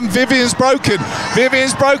now. Vivian's broken.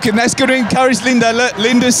 That's going to encourage Linda. Look,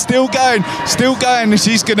 Linda's still going, and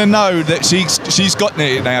she's going to know that she's got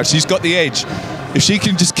it now. She's got the edge. If she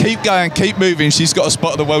can just keep going, keep moving, she's got a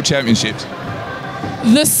spot at the World Championships.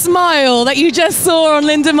 The smile that you just saw on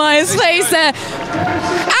Linda Maya's face there.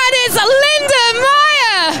 And it's Linda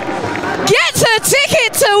Maya! Gets gets her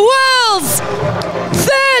ticket to Worlds.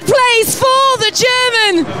 Third place for the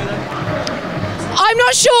German. I'm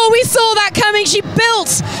not sure we saw that coming. She built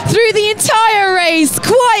through the entire race,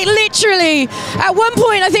 quite literally. At one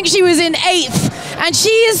point, I think she was in 8th, and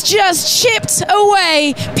she has just chipped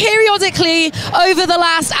away periodically over the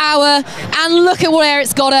last hour, and look at where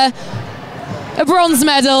it's got her. A bronze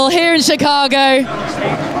medal here in Chicago.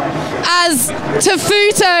 As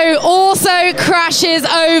Tafuto also crashes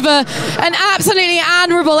over. An absolutely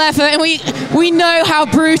admirable effort, and we know how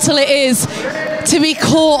brutal it is to be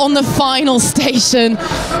caught on the final station.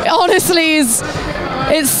 Honestly, it's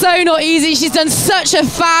so not easy. She's done such a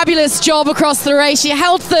fabulous job across the race. She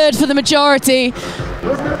held third for the majority.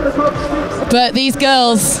 But these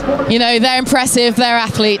girls, you know, they're impressive, they're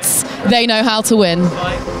athletes, they know how to win.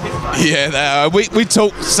 Yeah, they are. We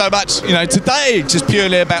talk so much, you know, today just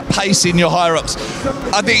purely about pacing your Hyrox.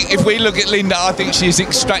 I think if we look at Linda, I think she's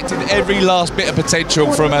extracted every last bit of potential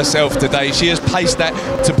from herself today. She has paced that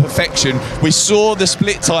to perfection. We saw the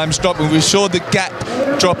split times dropping. We saw the gap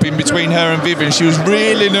dropping between her and Vivian. She was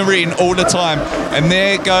reeling her in all the time. And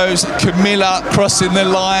there goes Camilla crossing the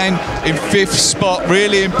line in 5th spot.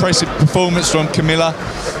 Really impressive performance from Camilla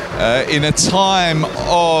in a time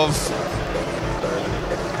of...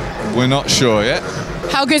 We're not sure yet.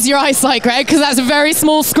 How good's your eyesight, Greg? Because that's a very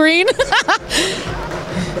small screen.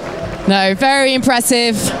 No, very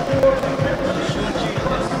impressive.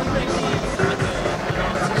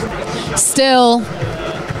 Still,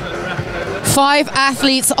 5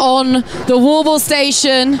 athletes on the Warble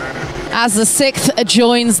station as the 6th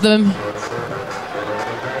joins them.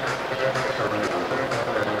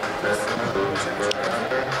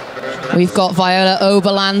 We've got Viola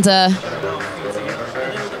Oberlander,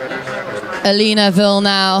 Alina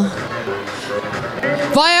Villeneuve.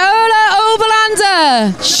 Viola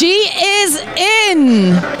Oberlander, she is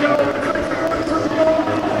in.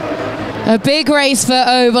 A big race for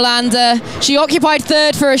Oberlander. She occupied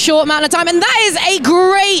 3rd for a short amount of time, and that is a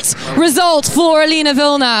great result for Alina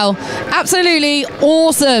Villeneuve. Absolutely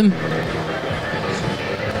awesome.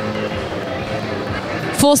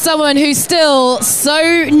 For someone who's still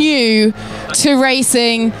so new to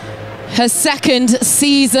racing, her 2nd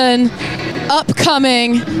season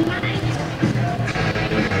upcoming,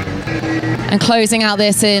 and closing out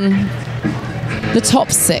this in the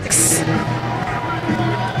top 6.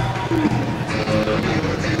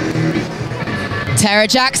 Tara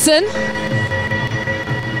Jackson,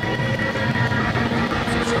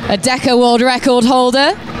 a Deca world record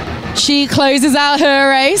holder. She closes out her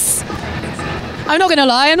race. I'm not going to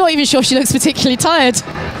lie, I'm not even sure she looks particularly tired.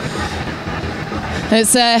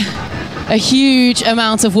 It's a huge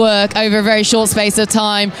amount of work over a very short space of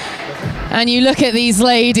time. And you look at these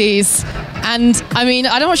ladies, and I mean,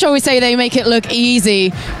 I'm not sure we say they make it look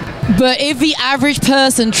easy, but if the average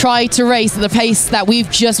person tried to race at the pace that we've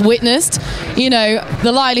just witnessed, you know,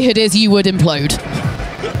 the likelihood is you would implode.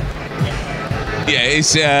 Yeah,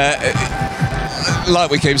 it's like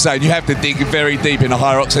we keep saying, you have to dig very deep in a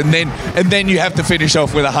Hyrox, and then you have to finish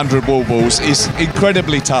off with 100 wall balls. It's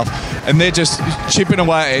incredibly tough, and they're just chipping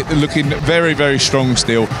away at it, looking very, very strong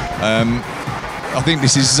still. I think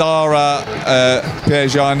this is Zara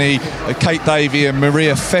Piergiani, Kate Davey and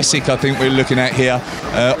Maria Fessick, I think we're looking at here,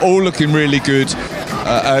 all looking really good.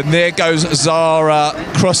 And there goes Zara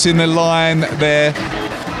crossing the line there.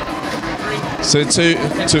 So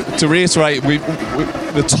to reiterate,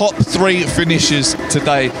 the top 3 finishers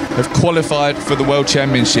today have qualified for the World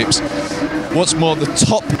Championships. What's more, the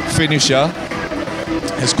top finisher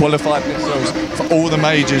has qualified themselves for all the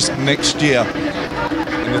majors next year.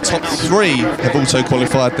 And the top 3 have also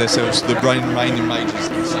qualified themselves for the remaining majors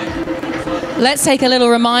this year. Let's take a little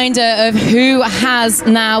reminder of who has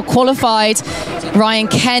now qualified. Ryan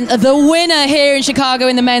Kent, the winner here in Chicago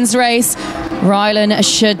in the men's race. Rylan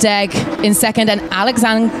Shadeg in 2nd, and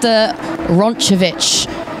Alexander Ronchevich.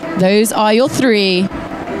 Those are your 3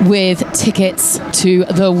 with tickets to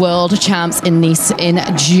the World Champs in Nice in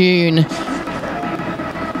June.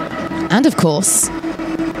 And of course,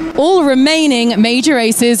 all remaining major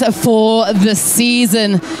races for the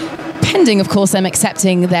season, pending, of course, them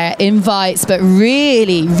accepting their invites, but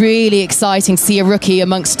really, really exciting to see a rookie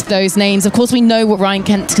amongst those names. Of course, we know what Ryan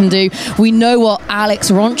Kent can do. We know what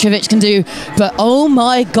Alex Ronchevich can do, but oh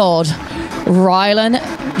my God, Rylan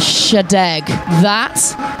Shadeg. That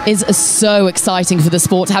is so exciting for the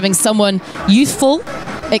sport, having someone youthful,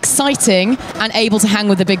 exciting, and able to hang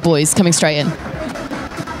with the big boys coming straight in.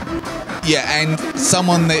 Yeah, and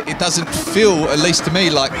someone that it doesn't feel, at least to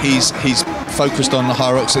me, like he's focused on the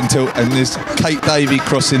Hyrox and there's Kate Davey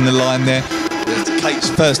crossing the line there. It's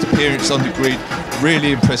Kate's first appearance on the grid.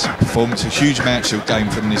 really impressive performance. A huge amount she'll gain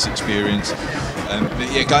from this experience.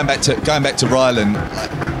 But yeah, going back to Ryland,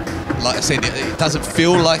 like I said, it doesn't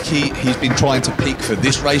feel like he's been trying to peak for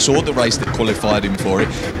this race or the race that qualified him for it.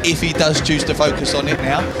 If he does choose to focus on it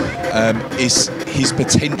now, his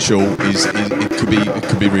potential it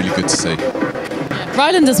could be really good to see.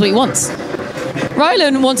 Ryland does what he wants.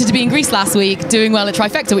 Ryland wanted to be in Greece last week, doing well at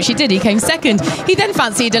Trifecta, which he did. He came second. He then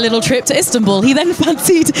fancied a little trip to Istanbul. He then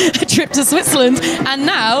fancied a trip to Switzerland. And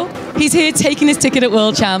now he's here taking his ticket at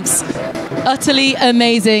World Champs. Utterly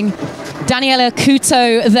amazing. Daniela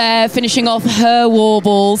Couto there finishing off her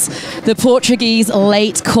warbles. The Portuguese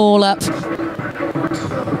late call-up.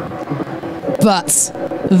 But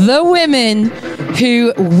the women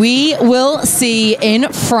who we will see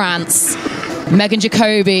in France, Megan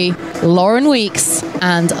Jacobi, Lauren Weeks,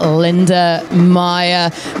 and Linda Meyer.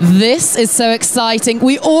 This is so exciting.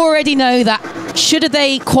 We already know that should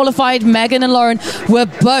they qualified, Megan and Lauren were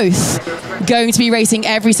both going to be racing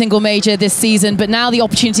every single major this season, but now the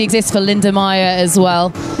opportunity exists for Linda Meyer as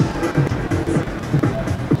well.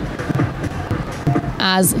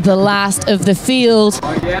 As the last of the field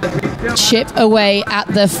chip away at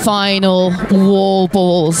the final wall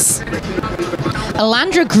balls.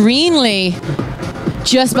 Alandra Greenlee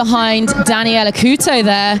just behind Daniela Couto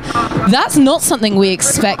there. That's not something we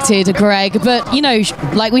expected, Greg, but you know,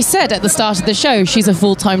 like we said at the start of the show, she's a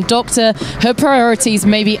full-time doctor. Her priorities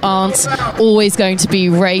maybe aren't always going to be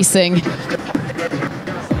racing.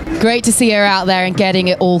 Great to see her out there and getting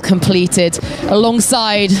it all completed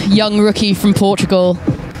alongside young rookie from Portugal.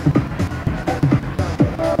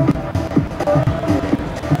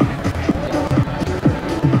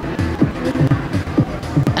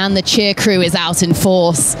 And the cheer crew is out in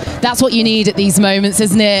force. That's what you need at these moments,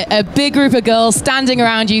 isn't it? A big group of girls standing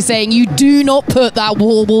around you saying, you do not put that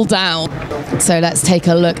wall down. So let's take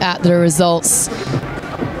a look at the results.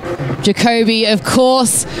 Jacobi, of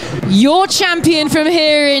course, your champion from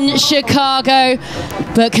here in Chicago.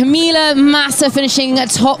 But Camila Massa finishing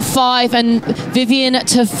top 5 and Vivian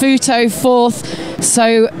Tafuto 4th.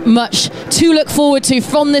 So much to look forward to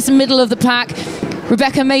from this middle of the pack.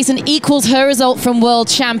 Rebecca Mason equals her result from World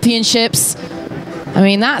Championships. I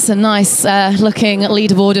mean, that's a nice looking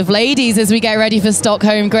leaderboard of ladies as we get ready for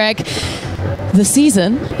Stockholm, Greg. The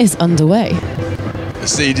season is underway. The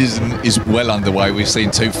season is well underway. We've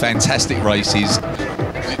seen 2 fantastic races,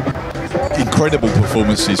 incredible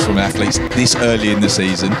performances from athletes this early in the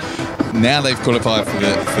season. Now they've qualified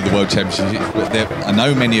for the World Championship. I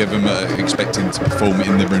know many of them are expecting to perform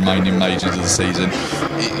in the remaining majors of the season.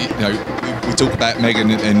 You know, we talk about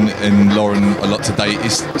Megan and Lauren a lot today.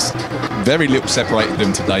 It's very little separated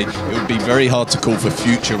them today. It would be very hard to call for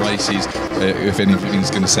future races if anything's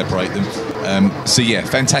going to separate them. So yeah,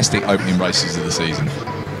 fantastic opening races of the season.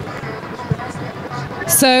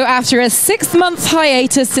 So after a 6-month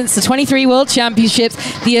hiatus since the 23 World Championships,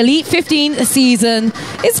 the Elite 15 season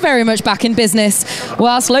is very much back in business.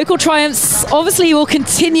 Whilst local triumphs obviously will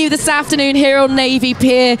continue this afternoon here on Navy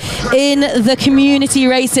Pier in the community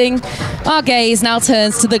racing, our gaze now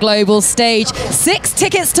turns to the global stage. 6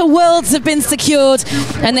 tickets to Worlds have been secured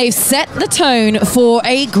and they've set the tone for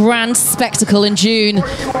a grand spectacle in June.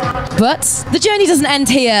 But the journey doesn't end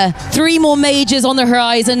here. 3 more majors on the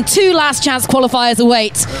horizon, 2 last chance qualifiers await.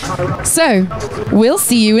 So, we'll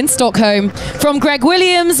see you in Stockholm. From Greg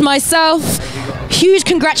Williams, myself, huge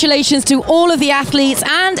congratulations to all of the athletes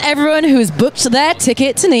and everyone who has booked their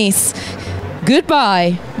ticket to Nice.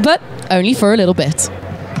 Goodbye, but only for a little bit.